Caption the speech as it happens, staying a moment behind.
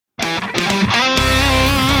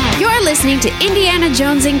listening to Indiana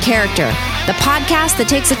Jones in Character, the podcast that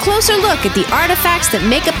takes a closer look at the artifacts that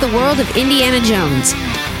make up the world of Indiana Jones.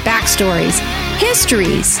 Backstories,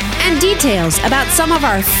 histories, and details about some of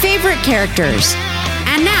our favorite characters.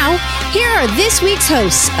 And now, here are this week's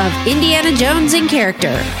hosts of Indiana Jones in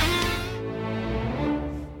Character.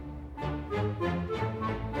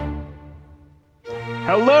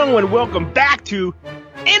 Hello and welcome back to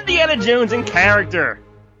Indiana Jones in Character.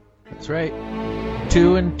 That's right.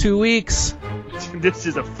 2 in 2 weeks. This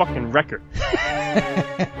is a fucking record.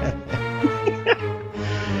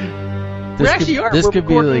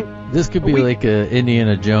 This could be like a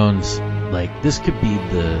Indiana Jones. Like, this could be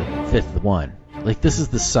the fifth one. Like, this is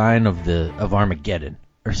the sign of Armageddon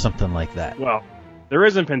or something like that. Well, there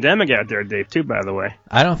is a pandemic out there, Dave, too, by the way.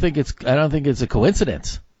 I don't think it's a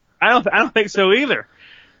coincidence. I don't think so either.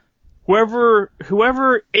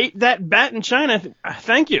 Whoever ate that bat in China,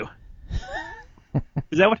 thank you.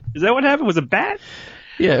 Is that what happened? Was it a bat?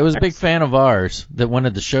 Yeah, it was a big fan of ours that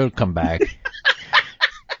wanted the show to come back.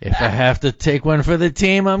 If I have to take one for the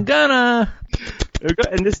team, I'm gonna.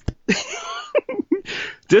 And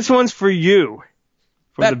this one's for you.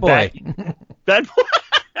 Bat boy. Bat boy.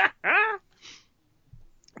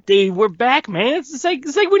 Dave, we're back, man. It's like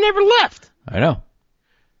we never left. I know.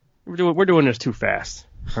 We're doing this too fast.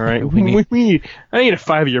 All right, I need a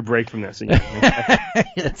 5-year break from this.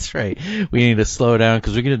 That's right. We need to slow down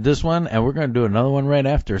because we're gonna do this one and we're gonna do another one right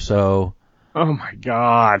after. So. Oh my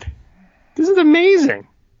God, this is amazing.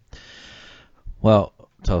 Well,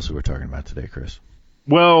 tell us what we're talking about today, Chris.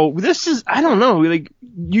 Well, I don't know. Like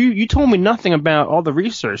you told me nothing about all the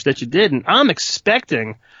research that you did, and I'm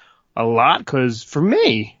expecting a lot because for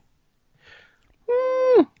me,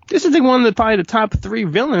 this is probably the top 3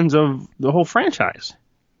 villains of the whole franchise.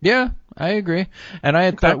 Yeah, I agree. And I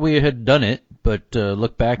had thought we had done it, but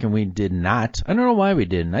look back and we did not. I don't know why we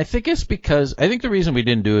didn't. I think the reason we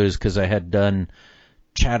didn't do it is because I had done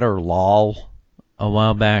Chatter Lol a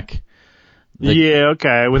while back. Yeah,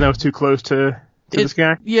 okay. When that was too close to this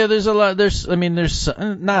guy? Yeah, there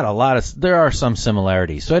are some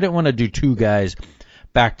similarities. So I didn't want to do 2 guys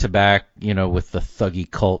back to back, with the Thuggy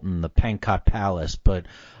Cult and the Pankot Palace, but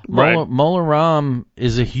Mola Ram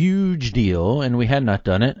is a huge deal, and we had not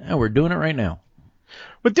done it, and we're doing it right now.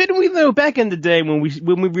 But didn't we, though, back in the day when we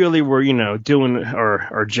really were, doing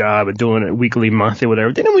our job and doing it weekly, monthly,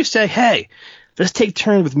 whatever, didn't we say, hey, let's take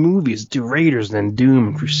turns with movies, do Raiders, then Doom,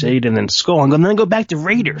 and Crusade, and then Skull, and then go back to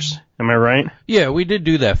Raiders. Am I right? Yeah, we did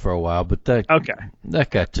do that for a while, but that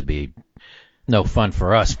got to be no fun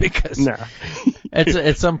for us because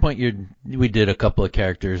at some point we did a couple of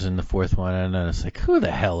characters in the 4th one, and then it's like, who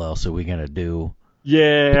the hell else are we going to do?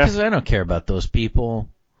 Yeah. Because I don't care about those people.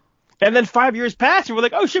 And then 5 years passed, and we're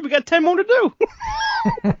like, oh shit, we got 10 more to do.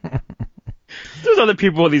 There's other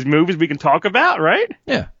people in these movies we can talk about, right?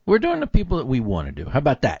 Yeah, we're doing the people that we want to do. How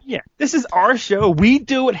about that? Yeah, this is our show. We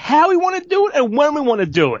do it how we want to do it and when we want to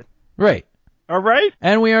do it. Right. All right?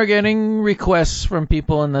 And we are getting requests from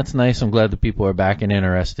people, and that's nice. I'm glad that people are back and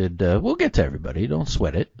interested. We'll get to everybody. Don't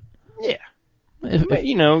sweat it. Yeah.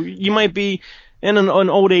 You might be in an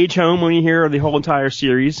old age home when you hear the whole entire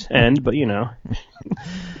series end, but,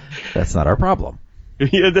 That's not our problem.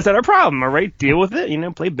 Yeah, that's not our problem, all right? Deal with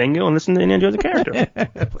it. Play bingo and listen to Indiana Jones' character.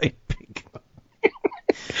 Play bingo.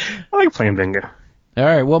 I like playing bingo. All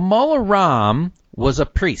right. Well, Mola Ram was a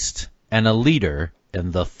priest and a leader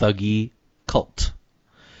in the Thuggy Cult.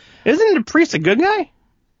 Isn't the priest a good guy?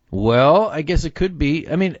 Well, I guess it could be.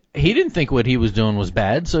 I mean, he didn't think what he was doing was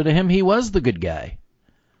bad, so to him, he was the good guy.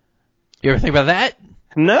 You ever think about that?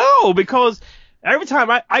 No, because every time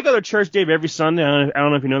I go to church, Dave, every Sunday. I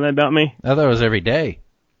don't know if you know that about me. I thought it was every day.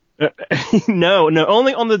 No,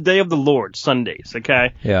 only on the day of the Lord, Sundays,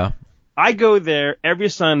 okay? Yeah. I go there every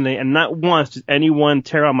Sunday, and not once did anyone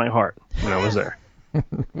tear out my heart when I was there.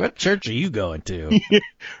 What church are you going to?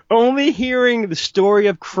 Only hearing the story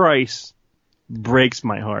of Christ breaks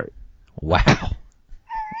my heart. Wow.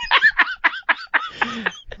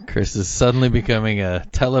 Chris is suddenly becoming a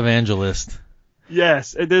televangelist.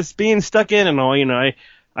 Yes, this being stuck in and all,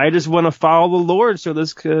 I just want to follow the Lord so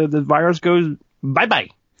the virus goes bye-bye.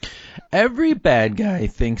 Every bad guy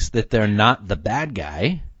thinks that they're not the bad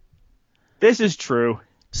guy. This is true.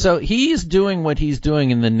 So he's doing what he's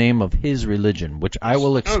doing in the name of his religion, which I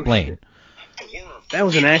will explain. That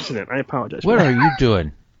was an accident. I apologize. What are you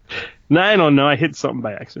doing? No, I don't know. I hit something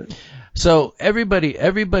by accident. So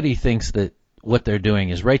everybody thinks that what they're doing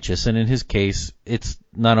is righteous, and in his case, it's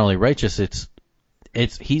not only righteous, it's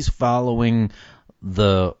he's following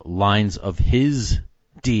the lines of his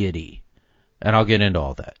deity. And I'll get into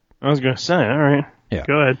all that. I was going to say, all right. Yeah.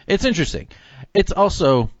 Go ahead. It's interesting. It's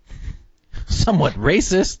also somewhat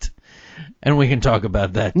racist, and we can talk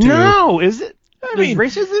about that too. No, is it? I mean,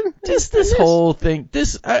 racism? Just this whole thing.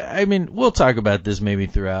 I mean, we'll talk about this maybe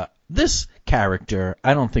throughout. This character,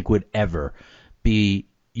 I don't think would ever be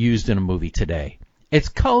used in a movie today. It's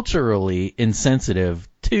culturally insensitive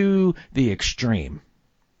to the extreme.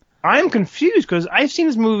 I'm confused because I've seen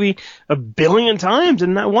this movie a billion times,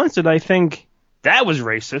 and not once did I think that was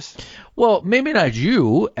racist. Well, maybe not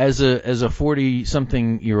you as a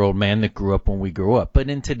 40-something-year-old man that grew up when we grew up, but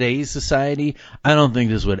in today's society, I don't think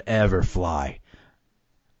this would ever fly.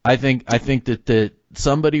 I think that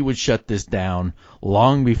somebody would shut this down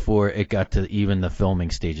long before it got to even the filming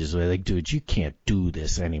stages. Where like, dude, you can't do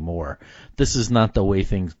this anymore. This is not the way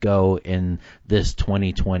things go in this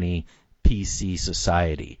 2020 PC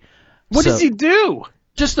society. What does he do?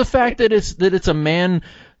 Just the fact that it's a man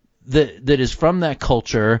that is from that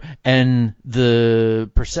culture, and the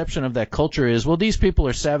perception of that culture is, well, these people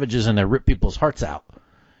are savages and they rip people's hearts out.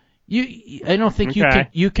 I don't think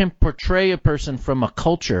you can portray a person from a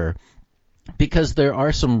culture, because there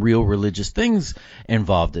are some real religious things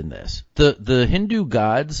involved in this. The Hindu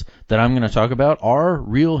gods that I'm going to talk about are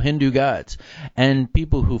real Hindu gods, and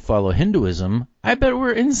people who follow Hinduism, I bet,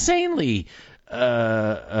 were insanely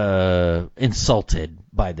insulted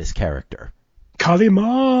by this character.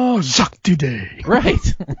 Kalima Shakti Day.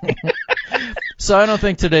 Right. So I don't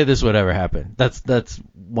think today this would ever happen. That's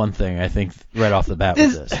one thing I think right off the bat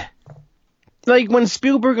with this. Like when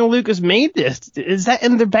Spielberg and Lucas made this, is that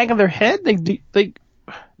in the back of their head? They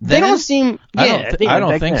don't seem. Yeah, I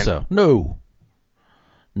don't think so. No,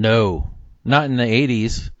 not in the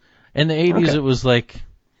 80s. In the 80s,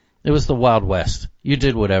 it was the Wild West. You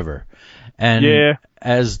did whatever, and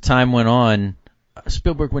as time went on,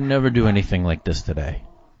 Spielberg would never do anything like this today.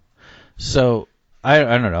 So I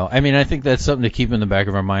don't know. I mean, I think that's something to keep in the back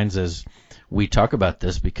of our minds as we talk about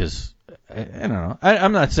this, because I don't know.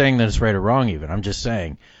 I'm not saying that it's right or wrong even. I'm just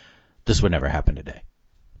saying this would never happen today.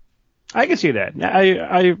 I can see that.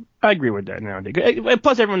 I agree with that nowadays.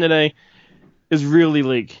 Plus, everyone today is really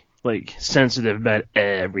like sensitive about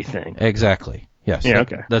everything. Exactly. Yes. Yeah.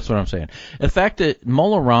 Okay. That's what I'm saying. The fact that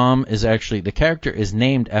Mola Ram is actually, the character is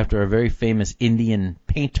named after a very famous Indian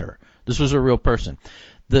painter. This was a real person.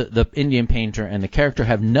 The Indian painter and the character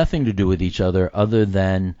have nothing to do with each other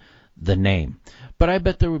than the name. But I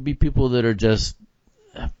bet there would be people that are just,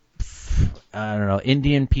 I don't know,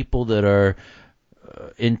 Indian people that are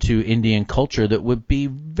into Indian culture that would be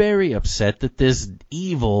very upset that this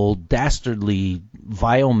evil, dastardly,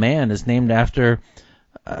 vile man is named after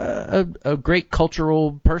a great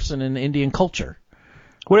cultural person in Indian culture.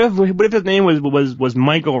 What if his name was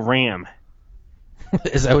Michael Ram?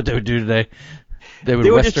 Is that what they would do today? They would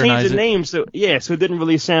just change the name, so it didn't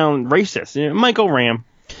really sound racist. Michael Ram.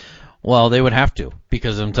 Well, they would have to,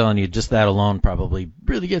 because I'm telling you, just that alone probably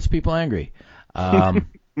really gets people angry.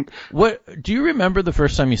 What do you remember the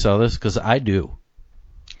first time you saw this? Because I do.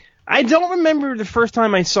 I don't remember the first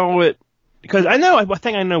time I saw it, because I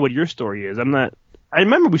think I know what your story is. I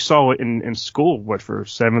remember we saw it in school, for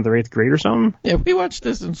 7th or 8th grade or something? Yeah, we watched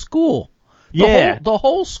this in school. The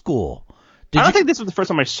whole school. I don't think this was the first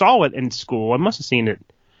time I saw it in school. I must have seen it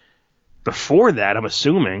before that, I'm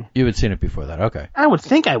assuming. You had seen it before that, okay. I would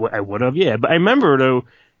think I would have, yeah. But I remember, though,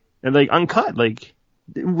 uncut,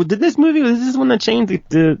 did this movie, was this one that changed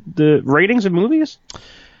the ratings of movies?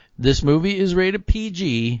 This movie is rated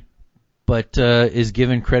PG, but is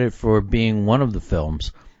given credit for being one of the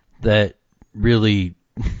films that really,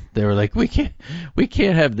 they were like, we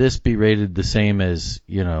can't have this be rated the same as,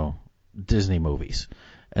 Disney movies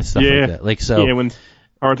and stuff like that. Yeah, when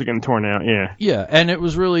hearts are getting torn out, yeah. Yeah, and it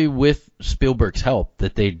was really with Spielberg's help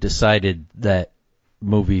that they decided that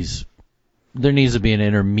movies, there needs to be an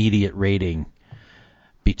intermediate rating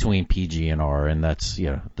between PG and R, and that's,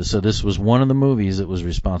 so this was one of the movies that was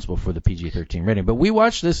responsible for the PG-13 rating. But we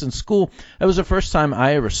watched this in school. That was the first time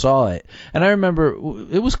I ever saw it, and I remember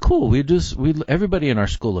it was cool. Everybody in our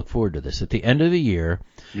school looked forward to this. At the end of the year,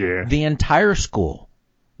 the entire school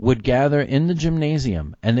would gather in the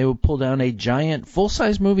gymnasium, and they would pull down a giant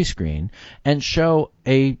full-size movie screen and show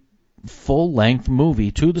a full-length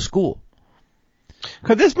movie to the school.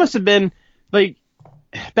 Because this must have been,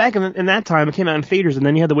 back in that time, it came out in theaters, and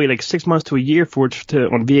then you had to wait 6 months to a year for it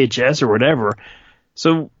on VHS or whatever.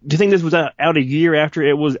 So, do you think this was out a year after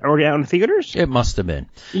it was already out in theaters? It must have been.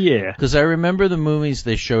 Yeah. Because I remember the movies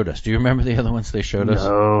they showed us. Do you remember the other ones they showed us?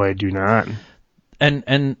 No, I do not.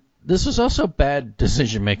 And this was also bad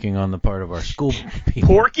decision-making on the part of our school people.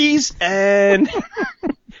 Porky's and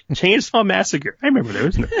Chainsaw Massacre. I remember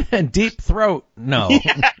those. And Deep Throat. No.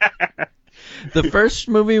 Yeah. The first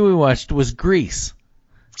movie we watched was Grease.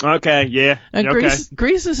 Okay, yeah. And okay.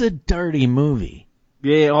 Grease is a dirty movie.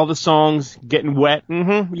 Yeah, all the songs getting wet.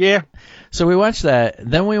 Mm-hmm. Yeah. So we watched that.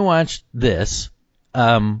 Then we watched this,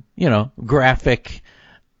 graphic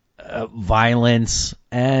violence,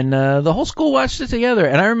 and the whole school watched it together.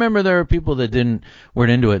 And I remember there were people that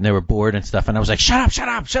weren't into it, and they were bored and stuff. And I was like, "Shut up, shut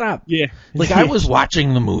up, shut up!" Yeah. Like I was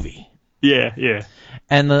watching the movie. Yeah, yeah.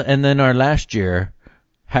 And then our last year,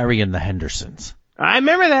 Harry and the Hendersons. I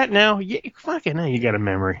remember that now. Yeah, fucking hell, you got a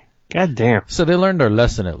memory. God damn. So they learned their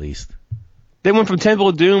lesson at least. They went from Temple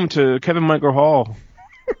of Doom to Kevin Michael Hall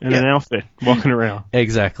in an outfit, walking around.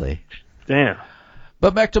 Exactly. Damn.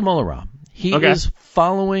 But back to Mola Ram. He Okay. is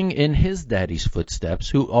following in his daddy's footsteps,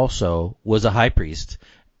 who also was a high priest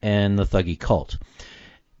in the Thuggee cult.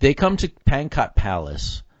 They come to Pankot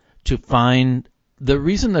Palace to find the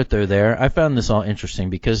reason that they're there. I found this all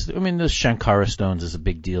interesting because, the Shankara stones is a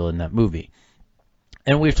big deal in that movie.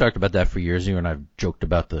 And we've talked about that for years. You and I have joked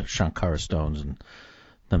about the Shankara stones and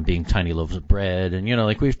them being tiny loaves of bread. And,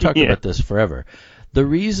 we've talked about this forever. The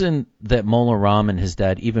reason that Mola Ram and his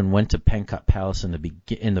dad even went to Pankot Palace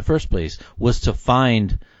in the first place was to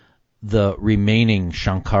find the remaining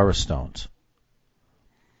Shankara stones.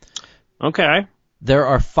 Okay. There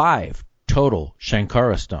are 5 total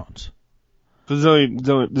Shankara stones.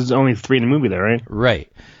 There's only 3 in the movie there, right? Right.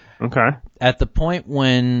 Okay. At the point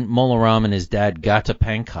when Mola Ram and his dad got to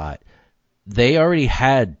Pankot, they already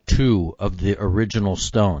had 2 of the original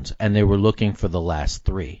stones, and they were looking for the last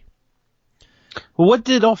 3. Well, what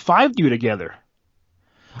did all 5 do together?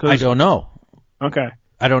 I don't know. Okay.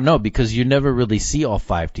 I don't know, because you never really see all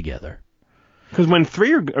 5 together. Because when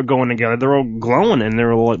 3 are going together, they're all glowing and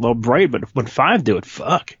they're all bright, but when 5 do it,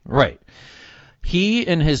 fuck. Right. He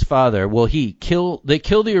and his father, they kill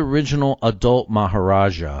the original adult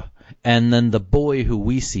Maharaja, and then the boy who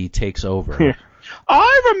we see takes over.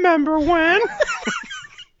 I remember when.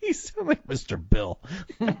 He sounds like Mr. Bill.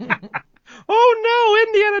 Oh no,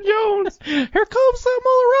 Indiana Jones! Here comes the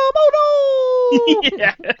Mola Ram! Oh no!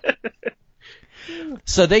 Yeah.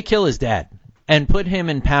 So they kill his dad and put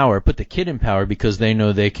the kid in power because they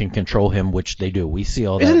know they can control him, which they do. We see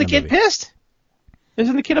all that. Isn't the in kid movie. pissed?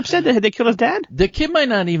 Isn't the kid upset that they killed his dad? The kid might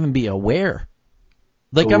not even be aware.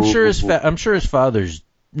 Like I'm sure his father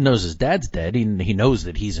knows his dad's dead. He knows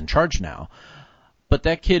that he's in charge now. But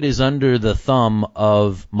that kid is under the thumb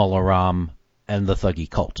of Mola Ram and the Thuggee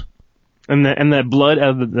cult. And the blood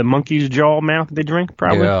out of the monkey's jaw mouth they drink,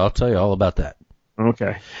 probably? Yeah, I'll tell you all about that.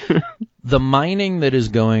 Okay. The mining that is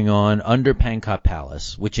going on under Pankot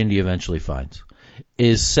Palace, which Indy eventually finds,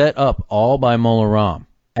 is set up all by Mola Ram.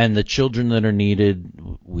 And the children that are needed,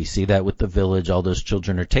 we see that with the village, all those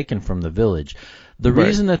children are taken from the village. The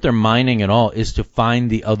reason that they're mining at all is to find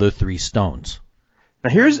the other 3 stones.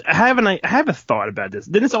 Now I have a thought about this.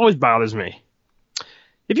 This always bothers me.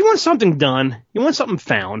 If you want something done, you want something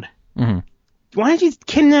found, Mm-hmm. why don't you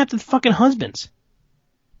kidnap the fucking husbands?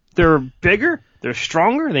 They're bigger, they're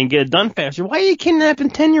stronger, they can get it done faster. Why are you kidnapping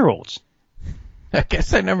 10-year-olds? I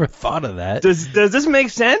guess I never thought of that. Does this make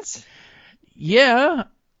sense? Yeah.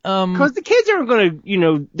 Because the kids aren't going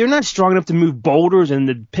to, they're not strong enough to move boulders and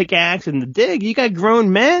the pickaxe and the dig. You got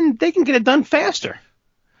grown men, they can get it done faster.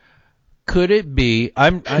 Could it be?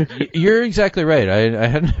 You're exactly right. I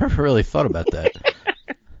had never really thought about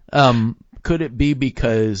that. Could it be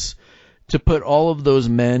because to put all of those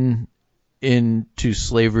men into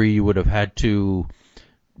slavery, you would have had to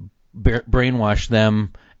brainwash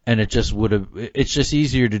them, and it's just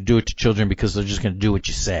easier to do it to children because they're just going to do what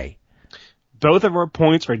you say. Both of our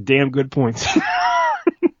points are damn good points.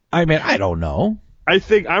 I mean, I don't know. I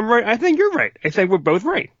think I'm right. I think you're right. I think we're both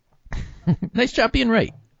right. Nice job being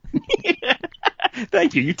right.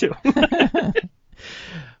 Thank you. You too.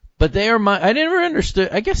 But they are I never understood.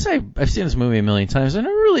 I guess I've seen this movie a million times. I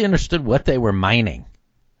never really understood what they were mining.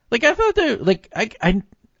 Like I thought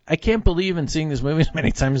I can't believe in seeing this movie as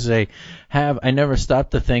many times as I have. I never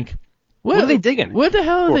stopped to think, what are they digging? What the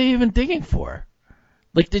hell are they even digging for?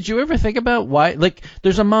 Like, did you ever think about why? Like,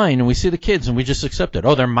 there's a mine and we see the kids and we just accept it.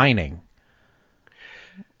 Oh, they're mining.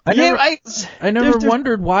 I never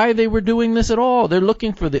wondered why they were doing this at all. They're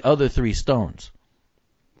looking for the other 3 stones.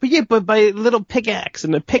 But by little pickaxe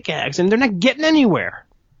and they're not getting anywhere.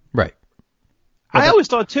 Right. I always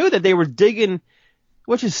thought, too, that they were digging,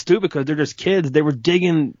 which is stupid because they're just kids, they were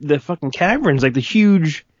digging the fucking caverns, like the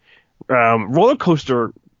huge roller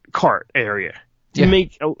coaster cart area to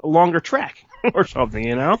make a longer track or something,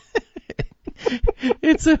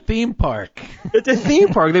 It's a theme park. It's a theme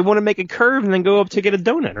park. They want to make a curve and then go up to get a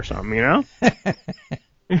donut or something,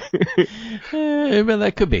 But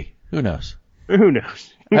that could be. Who knows? Who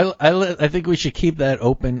knows? I think we should keep that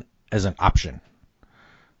open as an option.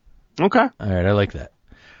 Okay. All right, I like that.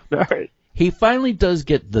 All right. He finally does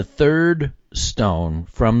get the third stone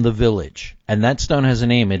from the village, and that stone has a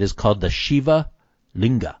name. It is called the Shiva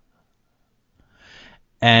Linga.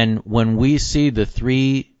 And when we see the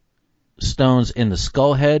 3 stones in the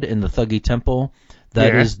skull head in the Thuggee temple,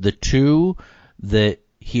 that is the 2 that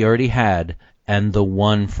he already had and the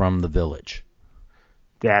 1 from the village.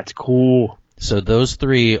 That's cool. So those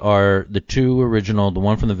 3 are the 2 original, the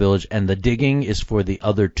 1 from the village, and the digging is for the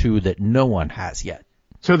other 2 that no one has yet.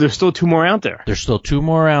 So there's still 2 more out there. There's still 2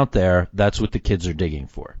 more out there. That's what the kids are digging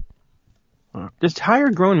for. Just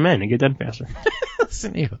hire grown men and get done faster.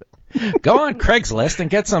 Listen to you. Go on Craigslist and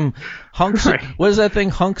get some hunks. Right. What is that thing?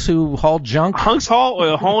 Hunks who haul junk? Hunks haul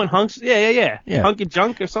or hauling hunks? Yeah. Hunky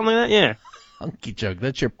junk or something like that? Yeah. Hunky junk.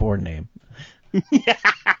 That's your porn name. Yeah.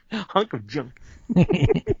 Hunk of junk.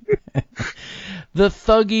 The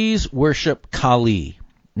Thuggees worship Kali.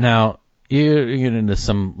 Now, you're getting into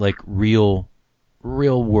some like real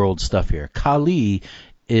world stuff here. Kali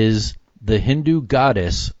is the Hindu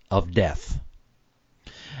goddess of death.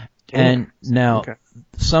 And now,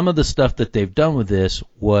 some of the stuff that they've done with this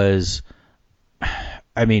was,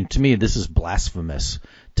 I mean, to me, this is blasphemous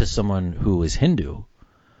to someone who is Hindu.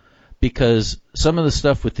 Because some of the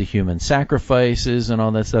stuff with the human sacrifices and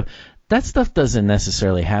all that stuff doesn't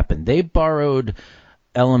necessarily happen. They borrowed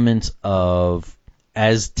elements of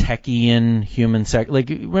Aztecian human like,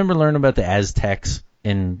 remember learning about the Aztecs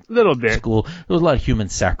in little bit school? There was a lot of human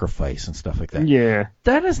sacrifice and stuff like that. Yeah.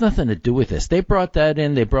 That has nothing to do with this. They brought that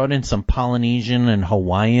in. They brought in some Polynesian and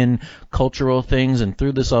Hawaiian cultural things and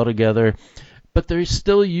threw this all together. But they're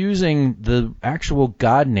still using the actual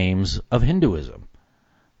god names of Hinduism.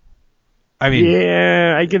 I mean,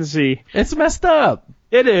 yeah, I can see. It's messed up.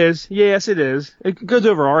 It is. Yes, it is. It goes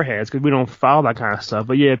over our heads because we don't follow that kind of stuff.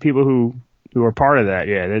 But yeah, people who are part of that,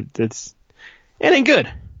 yeah, it ain't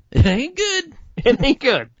good. It ain't good. It ain't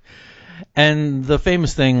good. And the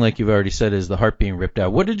famous thing, like you've already said, is the heart being ripped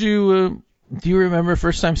out. What did you do? You remember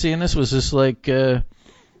first time seeing this? Was this like it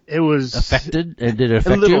was affected? Did it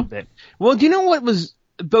affect you? A little bit. Well, do you know what was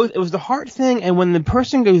both? It was the heart thing, and when the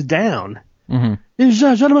person goes down. Mm-hmm.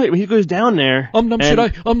 He goes down there. Yeah,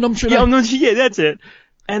 that's it.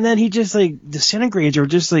 And then he just like disintegrates or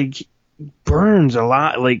just like burns a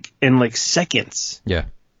lot, like in like seconds. Yeah.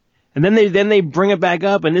 And then they bring it back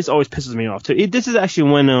up, and this always pisses me off too. This is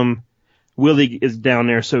actually when Willie is down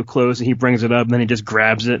there so close, and he brings it up, and then he just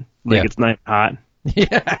grabs it like it's not hot.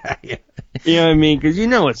 Yeah. You know what I mean? Because you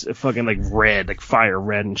know it's fucking like red, like fire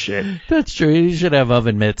red and shit. That's true. You should have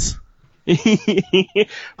oven mitts.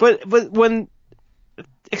 but when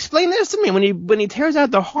explain this to me when he tears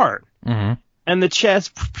out the heart and the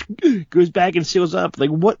chest goes back and seals up,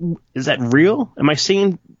 like what is that real? Am I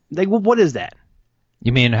seeing like what is that?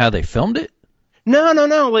 You mean how they filmed it? No,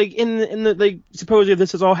 like in the like supposedly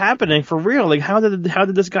this is all happening for real, like how did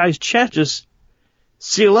this guy's chest just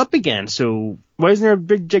seal up again? So why isn't there a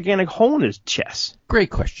big gigantic hole in his chest?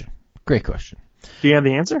 Great question. Do you have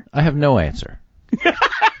the answer? I have no answer.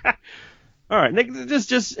 All right, like,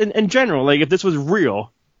 just in general, like if this was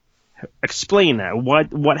real, explain that.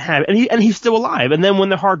 What happened? And he's still alive. And then when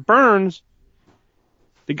the heart burns,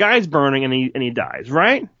 the guy's burning and he dies,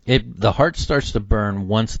 right? The heart starts to burn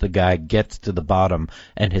once the guy gets to the bottom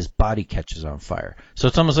and his body catches on fire. So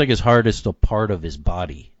it's almost like his heart is still part of his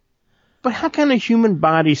body. But how can a human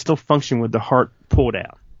body still function with the heart pulled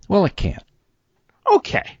out? Well, it can't.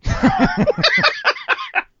 Okay.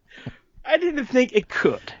 I didn't think it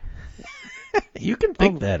could. You can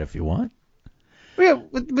think that if you want. Yeah,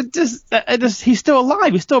 but he's still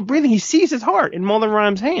alive. He's still breathing. He sees his heart in Mola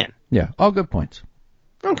Ram's hand. Yeah, all good points.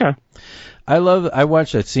 Okay. I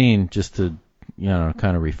watched that scene just to,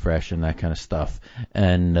 kind of refresh and that kind of stuff.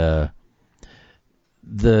 And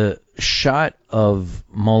the shot of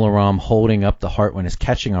Mola Ram holding up the heart when it's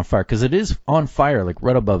catching on fire, because it is on fire, like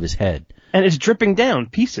right above his head. And it's dripping down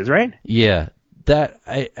pieces, right? Yeah. That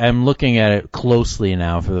I'm looking at it closely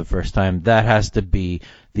now for the first time. That has to be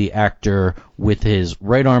the actor with his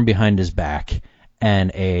right arm behind his back and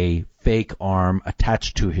a fake arm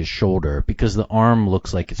attached to his shoulder, because the arm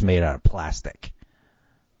looks like it's made out of plastic.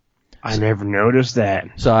 I never noticed that.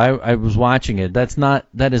 So I was watching it. That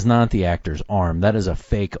is not the actor's arm. That is a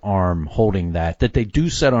fake arm holding that they do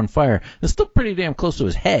set on fire. It's still pretty damn close to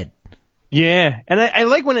his head. Yeah, and I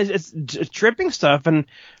like when it's dripping stuff, and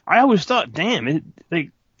I always thought, damn,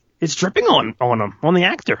 it's dripping on him, on the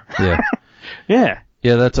actor. Yeah. Yeah.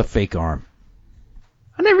 Yeah, that's a fake arm.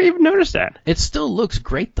 I never even noticed that. It still looks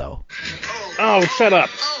great, though. Oh, shut up.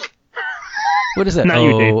 What is that? Not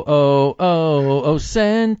you, Dave. Oh,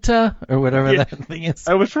 Santa, or whatever that thing is.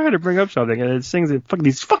 I was trying to bring up something, and it sings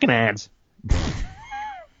these fucking ads.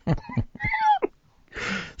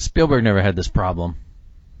 Spielberg never had this problem.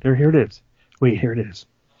 Here it is. Wait, here it is.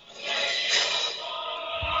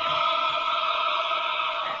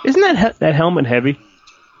 Isn't that helmet heavy?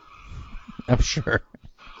 I'm sure.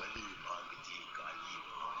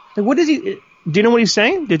 Like, what is he? Do you know what he's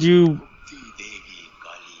saying? Did you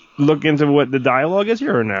look into what the dialogue is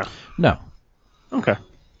here or no? No. Okay.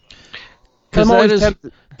 Because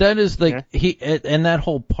that is like and that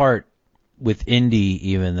whole part with Indy,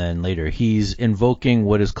 even then later, he's invoking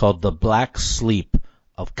what is called the black sleep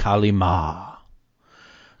of Kali Ma.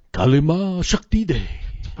 Kali Ma Shakti De.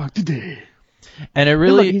 Shakti De. And it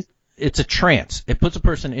really, it's a trance. It puts a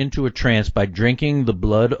person into a trance by drinking the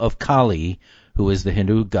blood of Kali, who is the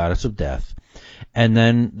Hindu goddess of death. And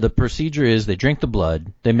then the procedure is they drink the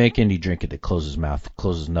blood, they make Indy drink it, they close his mouth,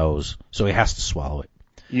 close his nose, so he has to swallow it.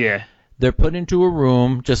 Yeah. They're put into a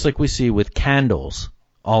room, just like we see, with candles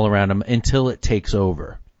all around him until it takes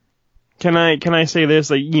over. Can I say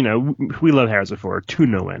this? Like, you know, we love Harrison Ford to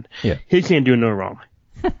no end. Yeah. He can't do no wrong.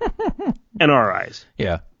 In our eyes.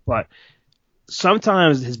 Yeah. But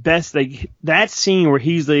sometimes his best, like, that scene where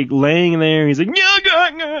he's, like, laying there, he's like,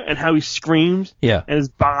 and how he screams. Yeah. And his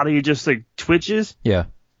body just, like, twitches. Yeah.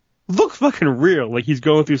 Looks fucking real. Like, he's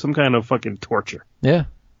going through some kind of fucking torture. Yeah.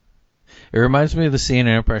 It reminds me of the scene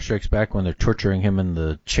in Empire Strikes Back when they're torturing him in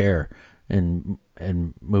the chair and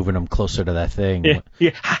moving him closer to that thing. Yeah.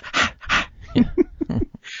 Yeah.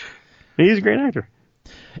 He's a great actor.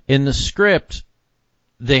 In the script,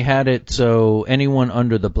 they had it so anyone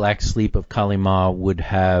under the black sleep of Kali Ma would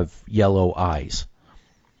have yellow eyes.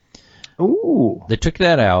 Ooh. They took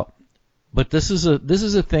that out, but this is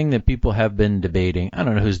a thing that people have been debating. I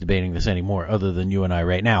don't know who's debating this anymore, other than you and I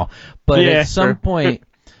right now. But at some point,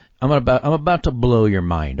 I'm about to blow your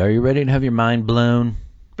mind. Are you ready to have your mind blown?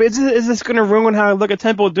 But is this going to ruin how I look at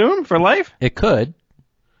Temple of Doom for life? It could.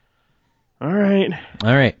 All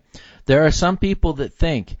right. There are some people that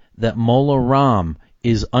think that Mola Ram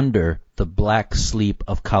is under the black sleep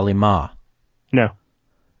of Kali Ma. No.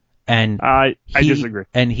 And I disagree.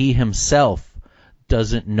 And he himself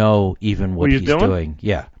doesn't know even what he's doing.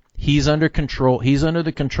 Yeah. He's under control. He's under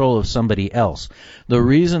the control of somebody else. The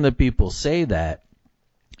reason that people say that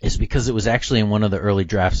is because it was actually in one of the early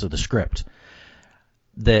drafts of the script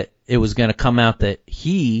that it was going to come out that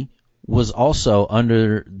he was also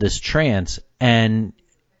under this trance, and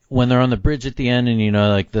when they're on the bridge at the end and, you know,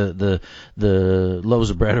 like the loaves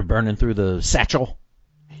of bread are burning through the satchel.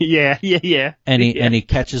 Yeah. And he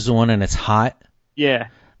catches the one and it's hot. Yeah.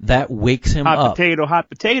 That wakes him up. Hot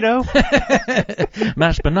potato.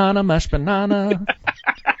 Mashed banana.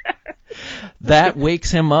 That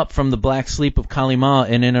wakes him up from the black sleep of Kali Ma,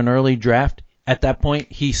 and in an early draft, at that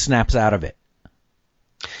point, he snaps out of it.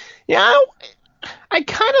 Yeah, I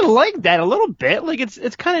kind of like that a little bit. Like,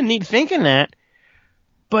 it's kind of neat thinking that.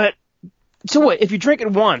 But, so what? If you drink it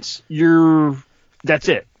once, that's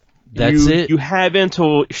it. That's it. You have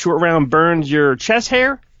until Short Round burns your chest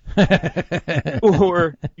hair,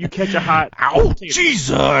 or you catch a hot... Ow,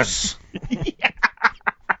 Jesus!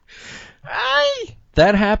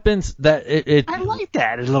 That happens. I like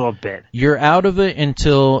that a little bit. You're out of it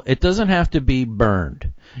until it doesn't have to be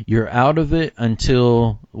burned. You're out of it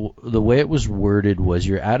until the way it was worded was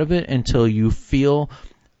you're out of it until you feel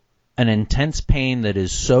an intense pain that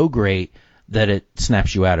is so great that it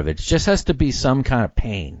snaps you out of it. It just has to be some kind of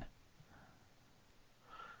pain.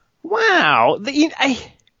 Wow.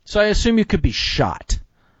 So I assume you could be shot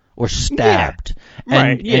or stabbed,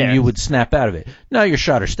 and you would snap out of it. Now you're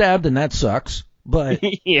shot or stabbed, and that sucks. But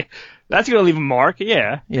yeah, that's gonna leave a mark.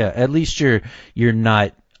 Yeah. Yeah. At least you're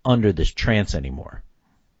not under this trance anymore.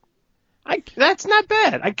 That's not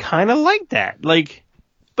bad. I kind of like that. Like,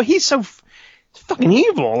 but he's so fucking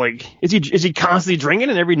evil. Like, is he constantly drinking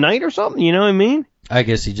it every night or something? You know what I mean? I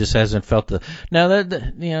guess he just hasn't felt the. Now that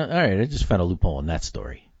all right, I just found a loophole in that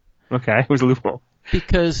story. Okay, where's the loophole?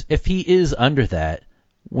 Because if he is under that,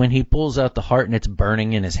 when he pulls out the heart and it's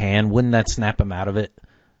burning in his hand, wouldn't that snap him out of it?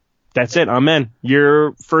 That's it. Amen.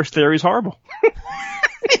 Your first theory is horrible.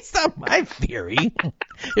 It's not my theory.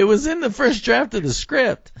 It was in the first draft of the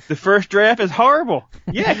script. The first draft is horrible.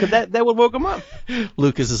 Yeah, because that would woke him up.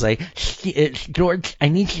 Lucas is like, George, I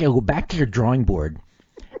need you to go back to your drawing board,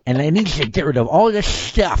 and I need you to get rid of all this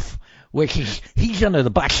stuff where he's under the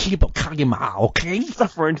black sheep of Kali Ma, okay?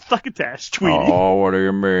 Suffering succotash, tweet. Oh, what do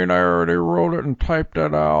you mean? I already wrote it and typed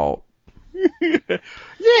it out.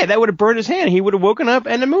 Yeah, that would have burned his hand. He would have woken up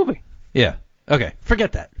and the movie. Yeah. Okay.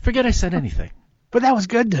 Forget that. Forget I said anything. But that was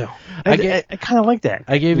good though. I kind of like that.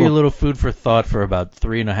 I gave you a little food for thought for about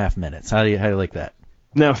 3.5 minutes. How do you like that?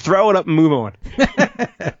 Now throw it up and move on.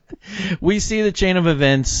 We see the chain of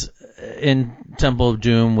events in Temple of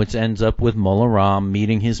Doom, which ends up with Mola Ram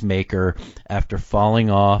meeting his maker after falling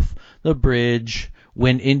off the bridge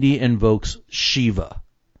when Indy invokes Shiva.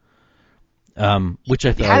 Which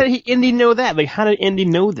I thought... How did Indy know that? Like, how did Indy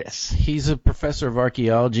know this? He's a professor of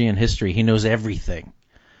archaeology and history. He knows everything.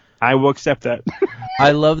 I will accept that.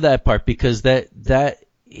 I love that part because that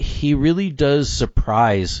he really does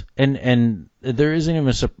surprise, and there isn't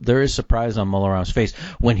even there is surprise on Mola Ram's face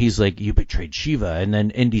when he's like, "You betrayed Shiva," and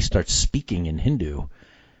then Indy starts speaking in Hindu.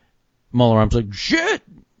 Mola Ram's like, "Shit,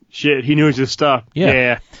 he knows his stuff."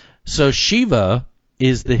 Yeah. So Shiva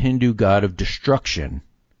is the Hindu god of destruction.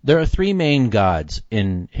 There are 3 main gods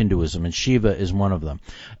in Hinduism, and Shiva is one of them.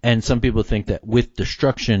 And some people think that with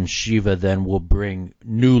destruction, Shiva then will bring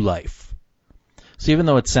new life. So even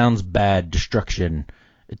though it sounds bad, destruction,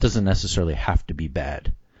 it doesn't necessarily have to be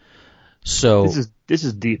bad. So this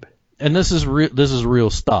is deep, and this is real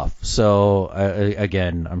stuff. So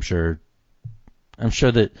again, I'm sure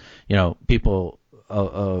that people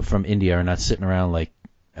from India are not sitting around like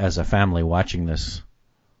as a family watching this.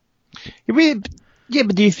 Yeah,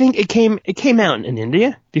 but do you think it came out in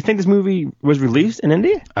India? Do you think this movie was released in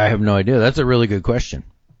India? I have no idea. That's a really good question.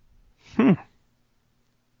 I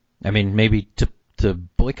mean, maybe to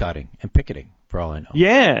boycotting and picketing, for all I know.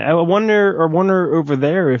 Yeah, I wonder over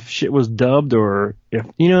there if shit was dubbed or if,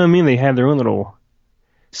 you know what I mean, they had their own little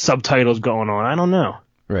subtitles going on. I don't know.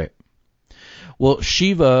 Right. Well,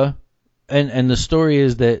 Shiva, and the story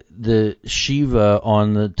is that the Shiva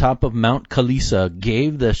on the top of Mount Kalisa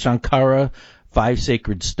gave the Shankara 5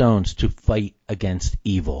 sacred stones to fight against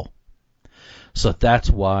evil. So that's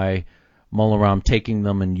why Mola Ram taking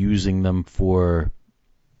them and using them for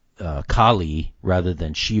Kali rather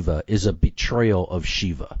than Shiva is a betrayal of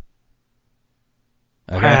Shiva.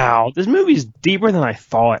 Okay? Wow, this movie's deeper than I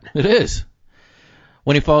thought. It is.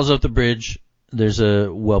 When he falls off the bridge, there's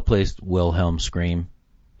a well-placed Wilhelm scream.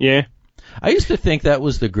 Yeah. I used to think that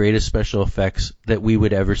was the greatest special effects that we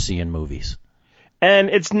would ever see in movies.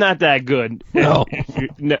 And it's not that good. No.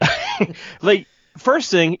 No. Like,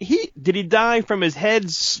 first thing, did he die from his head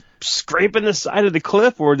scraping the side of the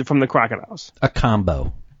cliff or from the crocodiles? A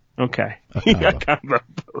combo. Okay. A combo.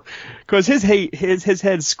 Because his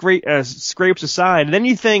head scrapes the side, and then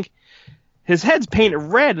you think his head's painted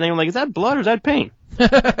red, and I'm like, is that blood or is that paint?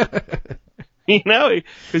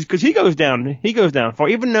 Because he goes down far.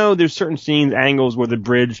 Even though there's certain scenes, angles where the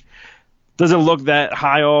bridge doesn't look that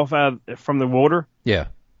high off from the water. Yeah.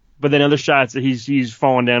 But then other shots that he's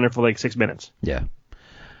falling down there for like 6 minutes. Yeah.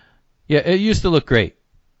 Yeah, it used to look great.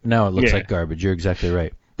 Now it looks like garbage. You're exactly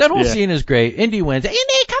right. That whole scene is great. Indy wins. Indy,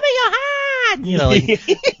 come in your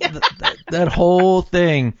hand! That whole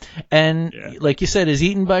thing. And like you said, is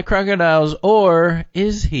eaten by crocodiles, or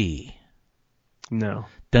is he? No.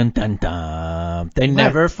 Dun, dun, dun. They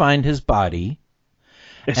never find his body.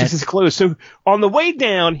 It's just his clothes. So on the way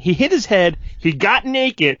down, he hit his head, he got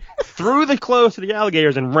naked, threw the clothes to the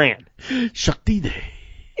alligators, and ran. Shakti Day.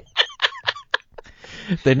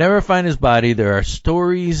 They never find his body. There are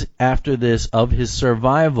stories after this of his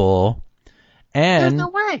survival. And there's no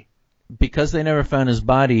way. Because they never found his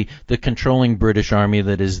body, the controlling British army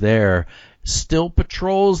that is there still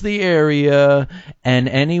patrols the area, and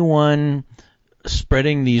anyone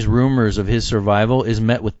spreading these rumors of his survival is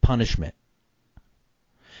met with punishment.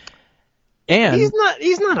 And he's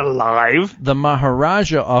not alive. The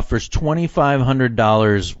Maharaja offers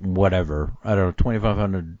 $2,500, whatever. I don't know,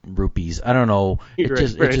 2,500 rupees. I don't know. It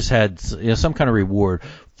just had some kind of reward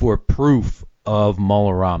for proof of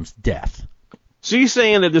Mola Ram's death. So you're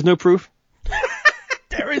saying that there's no proof?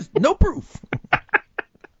 There is no proof.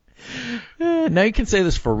 Now you can say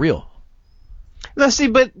this for real. Let's see,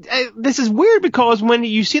 but this is weird because when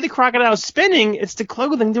you see the crocodile spinning, it's the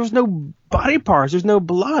clothing. There's no body parts. There's no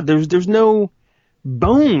blood. There's no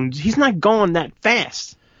bones. He's not gone that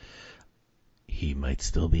fast. He might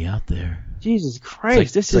still be out there. Jesus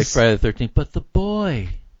Christ. It's like Friday the 13th. But the boy.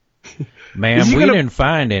 Ma'am, we didn't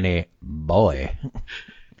find any boy.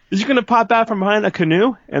 Is he going to pop out from behind a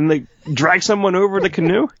canoe and like drag someone over the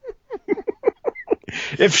canoe?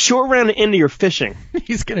 If short round in India are fishing,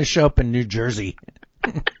 he's going to show up in New Jersey.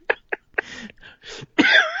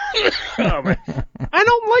 Oh, man. I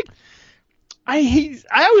don't like.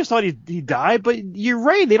 I always thought he died, but you're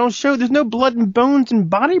right. They don't show. There's no blood and bones and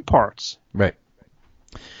body parts. Right.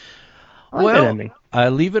 Well, I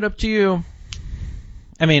leave it up to you.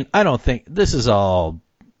 I mean, I don't think this is all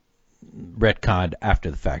retconned after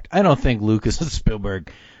the fact. I don't think Lucas and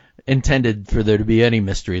Spielberg intended for there to be any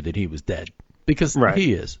mystery that he was dead. Because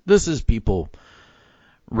he is. This is people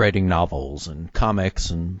writing novels and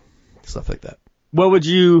comics and stuff like that.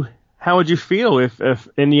 How would you feel if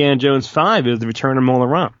Indiana Jones 5 is the return of Mola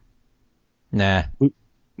Ram? Nah. You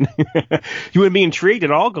wouldn't be intrigued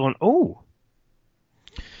at all, going, oh.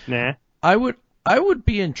 Nah. I would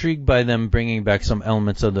be intrigued by them bringing back some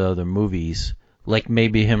elements of the other movies, like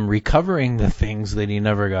maybe him recovering the things that he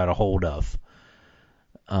never got a hold of,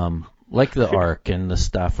 like the Ark and the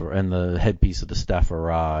staff and the headpiece of the Staff of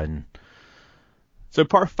Ra. And so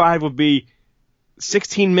part 5 would be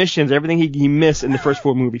 16 missions, everything he missed in the first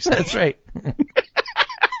 4 movies. That's right.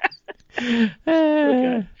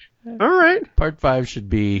 Okay. All right. Part 5 should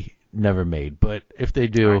be never made, but if they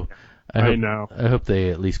do, I hope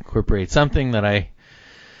they at least incorporate something that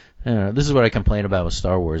this is what I complain about with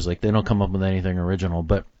Star Wars. Like, they don't come up with anything original,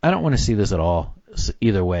 but I don't want to see this at all,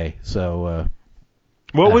 either way. So,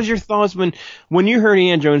 what was your thoughts when you heard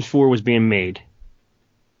Indiana Jones 4 was being made?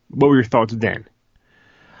 What were your thoughts then?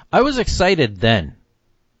 I was excited then.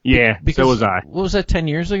 Yeah, because, so was I. What was that, 10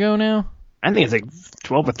 years ago now? I think it's like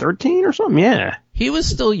 12 or 13 or something, yeah. He was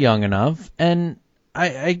still young enough, and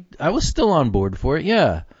I was still on board for it,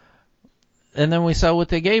 yeah. And then we saw what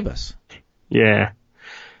they gave us. Yeah.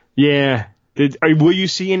 Yeah. Will you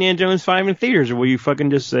see Indiana Jones 5 in theaters, or will you fucking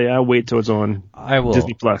just say, I'll wait till it's on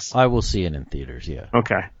Disney Plus? I will see it in theaters, yeah.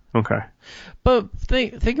 Okay. But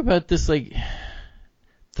think about this, like,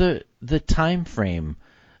 the time frame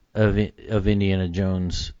of Indiana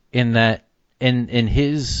Jones in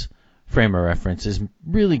his frame of reference is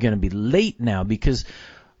really going to be late now, because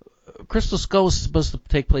Crystal Skull is supposed to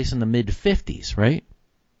take place in the mid-50s, right?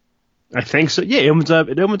 I think so. Yeah,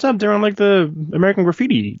 it opens up during like the American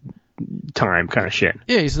Graffiti time kind of shit.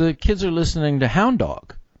 Yeah, so the kids are listening to Hound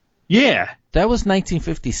Dog. Yeah. That was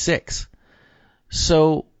 1956.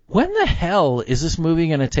 So when the hell is this movie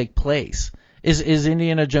going to take place? Is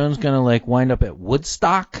Indiana Jones going to like wind up at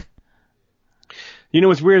Woodstock? You know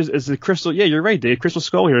what's weird is the crystal. Yeah, you're right, Dave. Crystal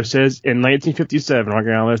Skull here says in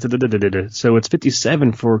 1957. So it's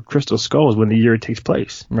 57 for Crystal Skulls when the year takes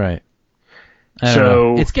place. Right. I don't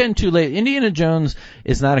know. It's getting too late. Indiana Jones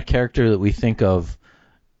is not a character that we think of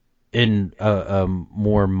in a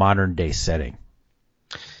more modern day setting.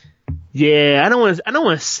 Yeah, I don't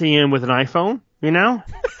want to see him with an iPhone. You know.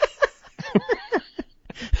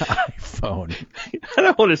 iPhone. I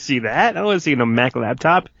don't want to see that. I don't want to see a Mac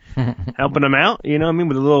laptop helping him out. You know what I mean?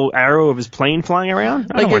 With a little arrow of his plane flying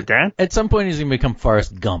around. I don't want that. At some point, he's going to become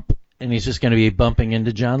Forrest Gump, and he's just going to be bumping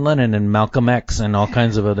into John Lennon and Malcolm X and all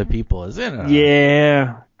kinds of other people. Is it?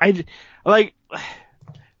 Yeah. I'm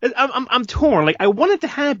torn. Like, I want it to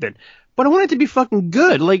happen, but I want it to be fucking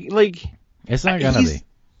good. Like it's not going to be.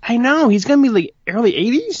 I know. He's going to be like early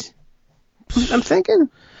 80s. I'm thinking.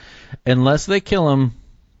 Unless they kill him,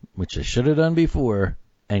 which they should have done before,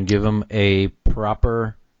 and give him a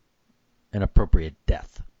proper and appropriate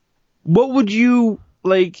death. What would you,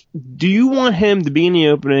 like, do you want him to be in the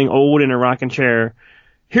opening, old in a rocking chair,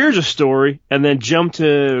 here's a story, and then jump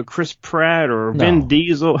to Chris Pratt or Vin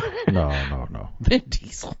Diesel? No. Vin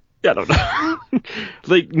Diesel? I don't know.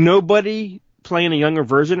 Like, nobody playing a younger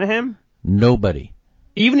version of him? Nobody.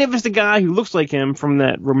 Even if it's the guy who looks like him from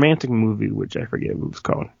that romantic movie, which I forget what it was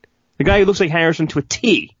called. The guy who looks like Harrison to a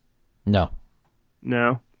T. No.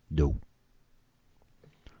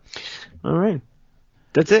 All right.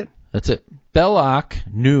 That's it. Belloc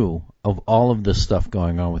knew of all of this stuff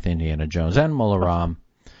going on with Indiana Jones and Mola Ram.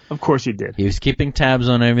 Of course he did. He was keeping tabs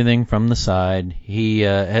on everything from the side. He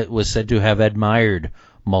was said to have admired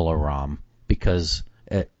Mola Ram because,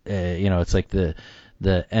 it's like the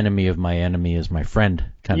enemy of my enemy is my friend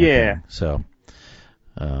kind of thing. So,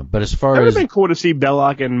 but as far as... It would have been cool to see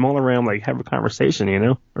Belloc and Mola Ram like have a conversation,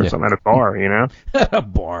 or something at a bar, A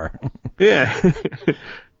bar. Yeah.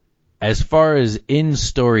 As far as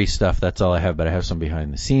in-story stuff, that's all I have, but I have some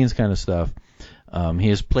behind-the-scenes kind of stuff. He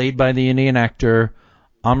is played by the Indian actor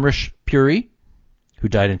Amrish Puri, who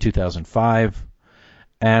died in 2005.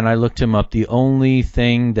 And I looked him up. The only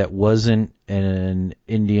thing that wasn't an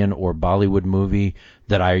Indian or Bollywood movie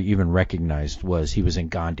that I even recognized was he was in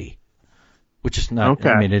Gandhi, which is not, okay.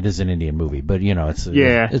 I mean, it is an Indian movie, but,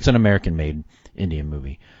 it's an American-made Indian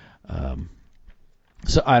movie.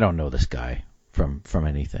 So I don't know this guy from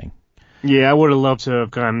anything. Yeah, I would have loved to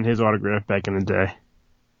have gotten his autograph back in the day.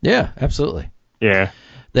 Yeah, absolutely. Yeah.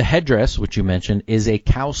 The headdress, which you mentioned, is a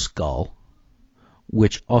cow skull,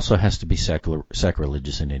 which also has to be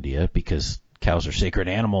sacrilegious in India because cows are sacred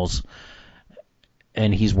animals.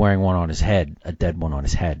 And he's wearing one on his head, a dead one on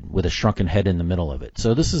his head, with a shrunken head in the middle of it.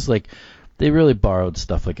 So this is like They really borrowed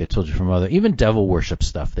stuff, like I told you, from even devil worship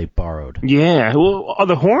stuff. They borrowed. Yeah. Well, are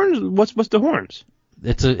the horns? What's the horns?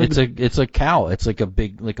 It's a cow. It's like a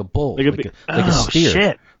bull, like a steer.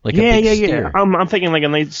 Shit. Like a big steer. I'm thinking like a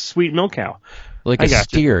nice sweet milk cow. Like a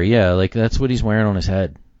steer, yeah. Like that's what he's wearing on his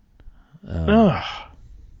head. I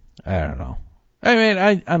don't know. I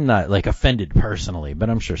mean, I'm not like offended personally, but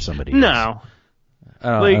I'm sure somebody is. No.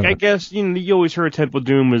 I guess you always heard Temple of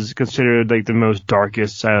Doom was considered like the most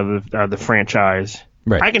darkest out of the franchise.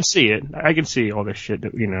 Right. I can see it. I can see all this shit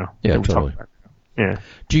that Yeah, that totally. Yeah.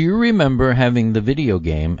 Do you remember having the video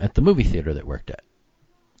game at the movie theater that worked at?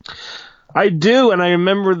 I do, and I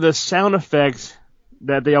remember the sound effects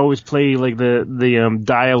that they always play, like the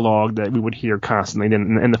dialogue that we would hear constantly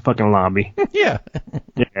in the fucking lobby. Yeah.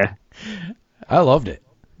 Yeah. I loved it.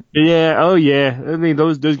 Yeah. Oh yeah. I mean,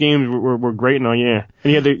 those games were great and all. Yeah.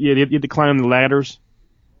 And you had to climb the ladders.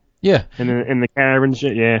 Yeah. In the cavern and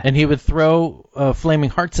shit. Yeah. And he would throw flaming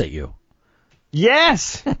hearts at you.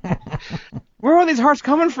 Yes. Where are all these hearts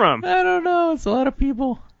coming from? I don't know. It's a lot of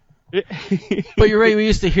people. But you're right. We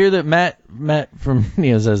used to hear that Matt from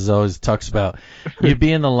Neos, as always, talks about. You'd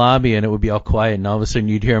be in the lobby and it would be all quiet, and all of a sudden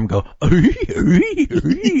you'd hear him go.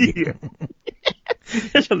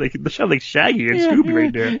 They sound like Shaggy and Scooby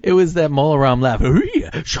right there. It was that Mola Ram laugh.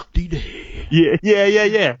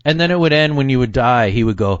 Yeah. And then it would end when you would die. He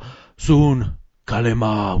would go, "Soon,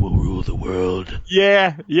 Kalima will rule the world."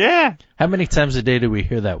 Yeah. How many times a day did we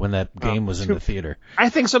hear that when that game was in the theater? I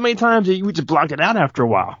think so many times that you just blocked it out after a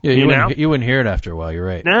while. Yeah, you wouldn't hear it after a while. You're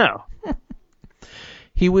right. No.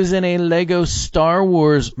 He was in a Lego Star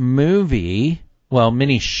Wars movie,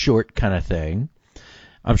 mini short kind of thing.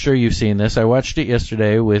 I'm sure you've seen this. I watched it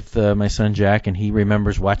yesterday with my son Jack, and he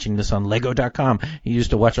remembers watching this on Lego.com. He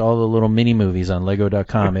used to watch all the little mini movies on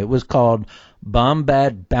Lego.com. It was called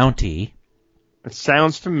Bombad Bounty. It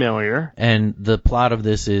sounds familiar. And the plot of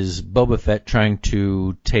this is Boba Fett trying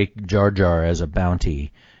to take Jar Jar as a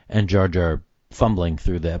bounty, and Jar Jar fumbling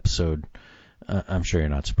through the episode. I'm sure you're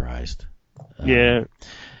not surprised. Yeah.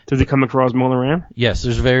 Does he come across Mola Ram? Yes,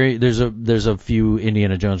 there's a few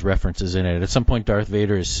Indiana Jones references in it. At some point, Darth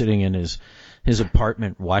Vader is sitting in his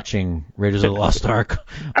apartment watching Raiders of the Lost Ark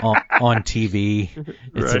on TV.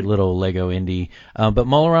 It's right. A little Lego indie. But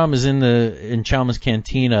Mola Ram is in Chalma's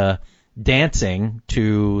Cantina dancing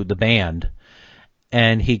to the band,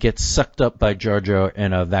 and he gets sucked up by Jar Jar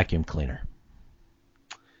in a vacuum cleaner.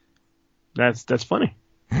 That's funny.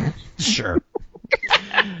 Sure.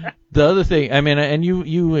 The other thing, I mean, and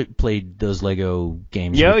you played those Lego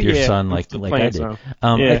games with your son like I did.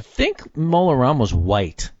 I think Mola Ram was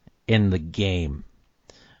white in the game.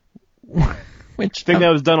 Which think that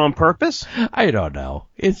was done on purpose? I don't know.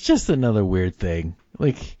 It's just another weird thing.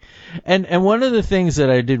 And one of the things that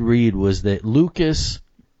I did read was that Lucas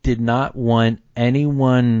did not want any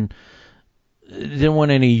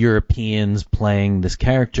Europeans playing this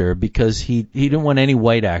character because he didn't want any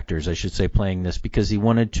white actors, I should say, playing this because he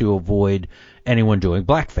wanted to avoid anyone doing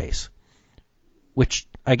blackface, which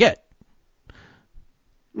I get.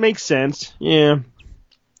 Makes sense, yeah.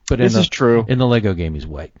 But this is true. In the Lego game, he's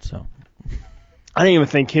white, so. I didn't even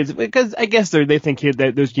think kids, because I guess they think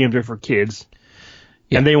that those games are for kids.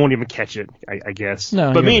 Yeah. And they won't even catch it, I guess.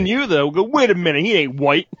 No, but me and you, though, go, wait a minute, he ain't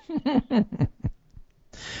white.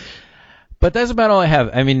 But that's about all I have.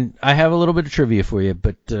 I mean, I have a little bit of trivia for you,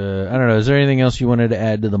 but I don't know. Is there anything else you wanted to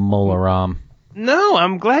add to the Mola Ram? No,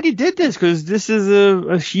 I'm glad you did this, because this is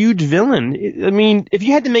a huge villain. I mean, if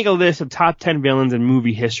you had to make a list of top 10 villains in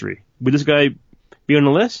movie history, would this guy be on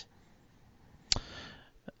the list?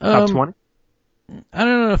 Top 20? I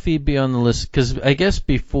don't know if he'd be on the list, because I guess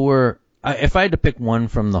if I had to pick one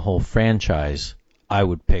from the whole franchise, I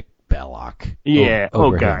would pick Belloc. Yeah.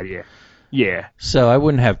 Over God, him. yeah. Yeah. So I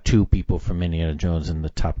wouldn't have two people from Indiana Jones in the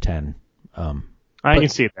top 10. I can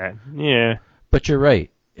see that. Yeah. But you're right.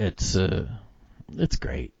 It's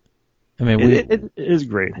great. I mean, it is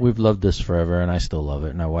great. We've loved this forever, and I still love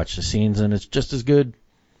it. And I watch the scenes, and it's just as good.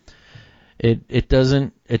 It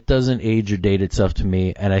doesn't age or date itself to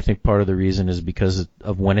me, and I think part of the reason is because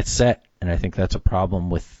of when it's set, and I think that's a problem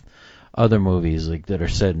with other movies like that are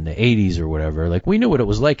set in the 80s or whatever. Like, we knew what it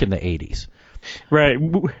was like in the 80s. Right.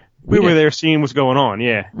 We were there seeing what's going on,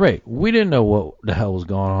 yeah. Right. We didn't know what the hell was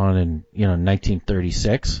going on in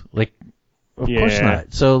 1936. Like, of course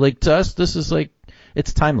not. So, to us, this is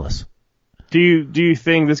it's timeless. Do you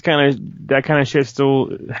think that kind of shit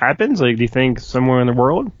still happens? Like, do you think somewhere in the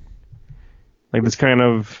world, like this kind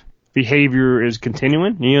of behavior is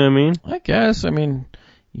continuing? You know what I mean? I guess. I mean,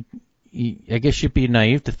 I guess you'd be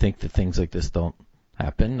naive to think that things like this don't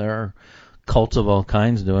happen. There are cults of all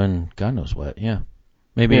kinds doing God knows what. Yeah.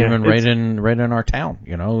 Maybe even right in our town.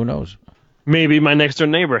 You know, who knows? Maybe my next door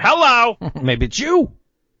neighbor. Hello. Maybe it's you.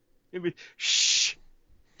 Maybe. Shh.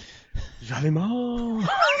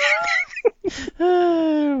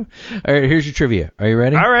 All right, here's your trivia. Are you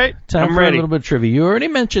ready? All right, Time I'm for ready. a little bit of trivia. You already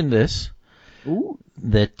mentioned this. Ooh.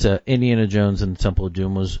 That Indiana Jones and the Temple of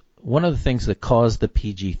Doom was one of the things that caused the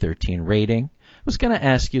PG-13 rating. I was going to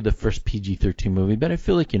ask you the first PG-13 movie, but I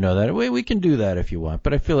feel like you know that. We can do that if you want,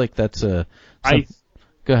 but I feel like that's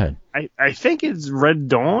Go ahead. I think it's Red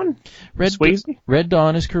Dawn. Red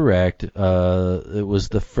Dawn is correct. It was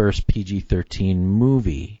the first PG-13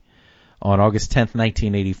 movie on August 10th,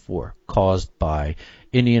 1984, caused by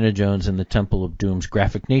Indiana Jones and the Temple of Doom's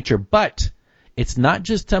graphic nature, but it's not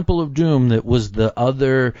just Temple of Doom that was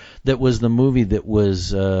the movie that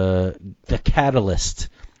was the catalyst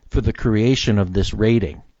for the creation of this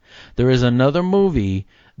rating. There is another movie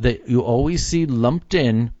that you always see lumped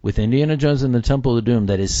in with Indiana Jones and the Temple of Doom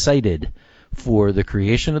that is cited for the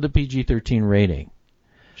creation of the PG-13 rating.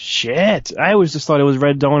 Shit, I always just thought it was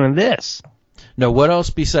Red Dawn and this. No, what else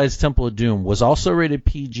besides Temple of Doom was also rated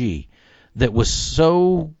PG that was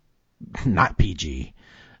so not PG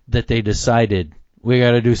that they decided we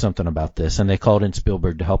got to do something about this, and they called in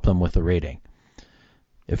Spielberg to help them with the rating.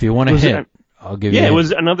 If you want to hint, I'll give you a hint. Yeah, it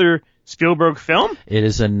was another Spielberg film? It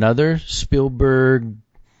is another Spielberg.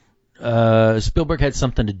 Spielberg had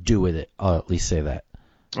something to do with it. I'll at least say that.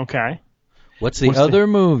 Okay. What's the other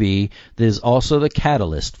movie that is also the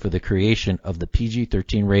catalyst for the creation of the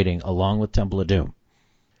PG-13 rating along with Temple of Doom?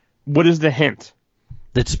 What is the hint?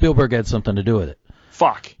 That Spielberg had something to do with it.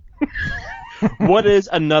 Fuck. What is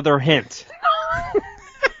another hint?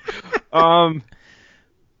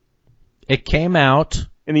 It came out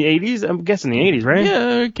in the 80s? I'm guessing the 80s, right?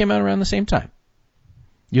 Yeah, it came out around the same time.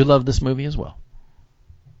 You love this movie as well.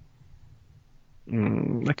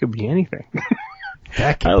 That could be anything.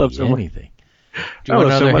 That could be anything. Do you want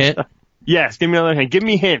another hint? Yes, give me another hint. Give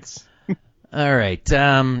me hints. All right.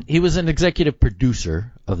 He was an executive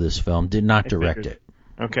producer of this film, did not direct it.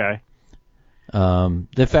 Okay.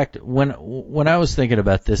 The fact, when I was thinking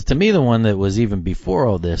about this, to me the one that was even before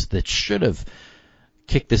all this that should have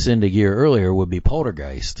kicked this into gear earlier would be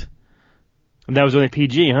Poltergeist. And that was only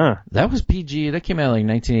PG, huh? That was PG. That came out like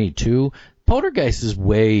 1982. Poltergeist is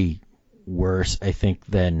way worse, I think,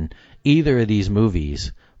 than either of these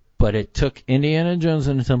movies. But it took Indiana Jones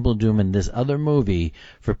and the Temple of Doom and this other movie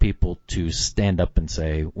for people to stand up and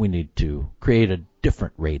say, we need to create a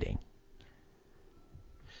different rating.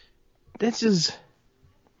 This is...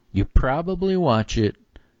 You probably watch it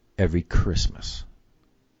every Christmas.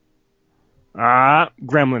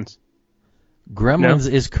 Gremlins. Gremlins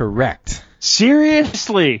is correct.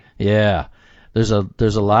 Seriously? Yeah. There's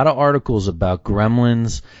a lot of articles about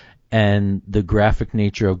Gremlins and the graphic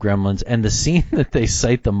nature of Gremlins, and the scene that they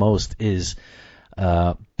cite the most is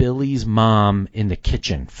Billy's mom in the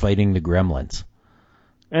kitchen fighting the Gremlins.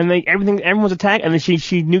 And everyone's attacked, and then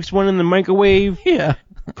she nukes one in the microwave. Yeah.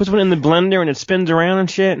 Puts one in the blender, and it spins around and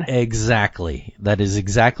shit. Exactly. That is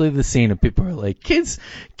exactly the scene. And people are like, kids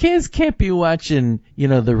can't be watching,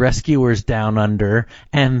 The Rescuers Down Under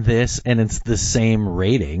and this, and it's the same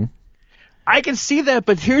rating. I can see that,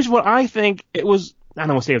 but here's what I think it was. I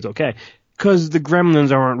don't want to say it's okay, because the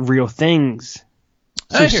Gremlins aren't real things.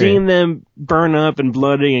 So seeing them burn up and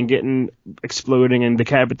bloody and getting exploding and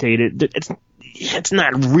decapitated, it's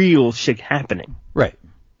not real shit happening. Right.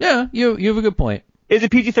 Yeah, you have a good point. Is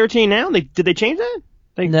it PG-13 now? Did they change that?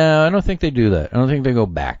 No, I don't think they do that. I don't think they go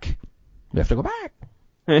back. They have to go back.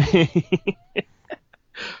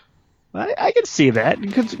 I can see that.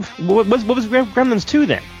 Because what was Gremlins 2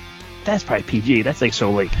 then? That's probably PG. That's like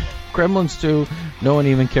so late. Gremlins 2, no one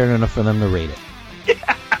even cared enough for them to rate it.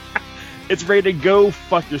 It's rated go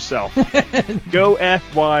fuck yourself. Go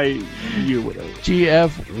F-Y-U, whatever.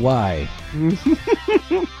 GFY.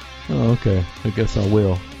 Oh, okay. I guess I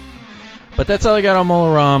will. But that's all I got on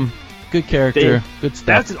Mola Ram. Good character. Good stuff.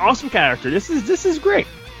 That's an awesome character. This is great.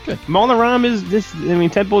 Good. Mola Ram is this. I mean,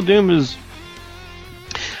 Temple of Doom is.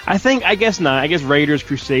 I guess not. I guess Raiders,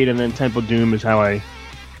 Crusade, and then Temple of Doom is how I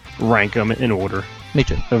rank them in order. Me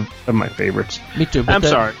too. Of my favorites. Me too. But I'm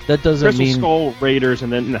sorry. That doesn't Crystal mean Skull, Raiders,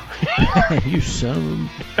 and then no. You son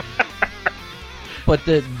of But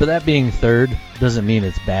that being third doesn't mean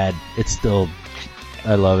it's bad. It's still,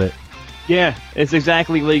 I love it. Yeah, it's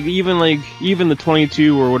exactly even the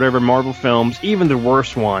 22 or whatever Marvel films, even the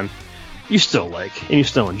worst one, you still like and you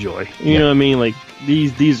still enjoy. You know what I mean? Like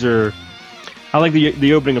these are. I like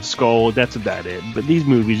the opening of Skull. That's about it. But these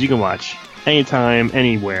movies you can watch anytime,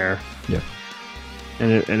 anywhere. Yeah.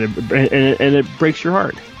 And it breaks your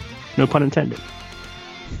heart. No pun intended.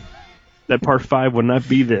 that part 5 will not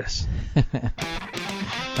be this. All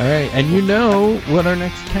right, and you know what our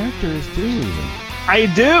next character is too.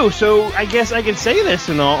 I do, so I guess I can say this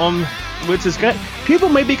and all. Which is good. People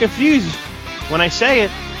may be confused when I say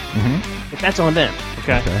it, but that's on them.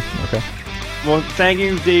 Okay. Well, thank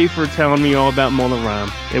you, Dave, for telling me all about Mola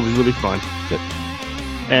Ram. It was really fun.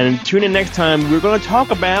 And tune in next time. We're going to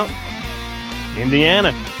talk about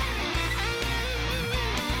Indiana.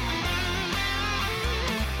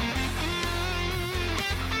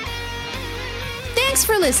 Thanks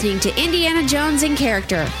for listening to Indiana Jones in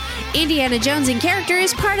Character. Indiana Jones in Character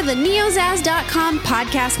is part of the neozaz.com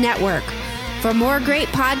podcast network. For more great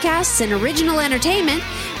podcasts and original entertainment,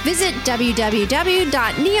 visit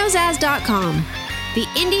www.neozaz.com. The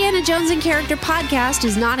Indiana Jones in Character podcast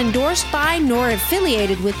is not endorsed by nor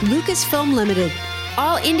affiliated with Lucasfilm Limited.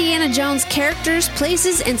 All Indiana Jones characters,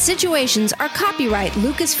 places, and situations are copyright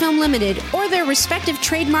Lucasfilm Limited or their respective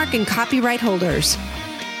trademark and copyright holders.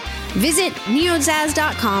 Visit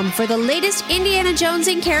neozaz.com for the latest Indiana Jones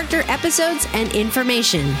in Character episodes and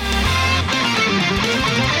information.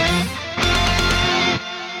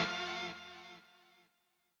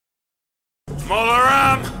 Mola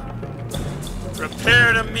Ram,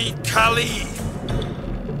 prepare to meet Kali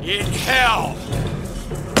in hell.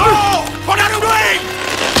 Oh! What are you doing?